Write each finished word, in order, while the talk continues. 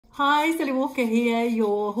Hi, Sally Walker here,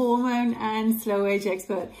 your hormone and slow age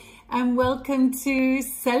expert, and welcome to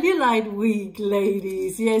Cellulite Week,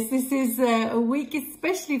 ladies. Yes, this is a week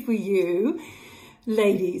especially for you,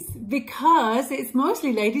 ladies, because it's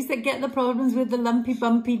mostly ladies that get the problems with the lumpy,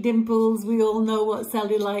 bumpy dimples. We all know what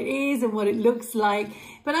cellulite is and what it looks like,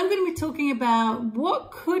 but I'm going to be talking about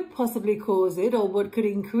what could possibly cause it or what could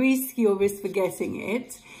increase your risk for getting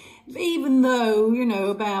it. Even though, you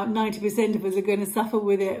know, about 90% of us are going to suffer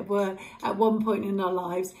with it at one point in our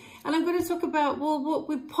lives. And I'm going to talk about, well, what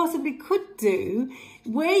we possibly could do,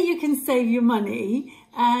 where you can save your money,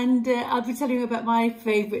 and I'll be telling you about my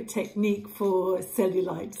favorite technique for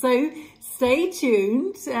cellulite. So stay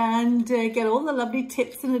tuned and get all the lovely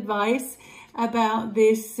tips and advice about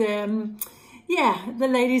this yeah, the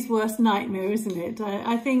ladies' worst nightmare, isn't it?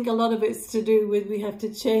 I think a lot of it's to do with we have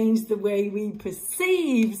to change the way we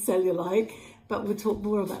perceive cellulite, but we'll talk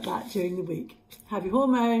more about that during the week. Happy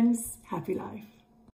hormones, happy life.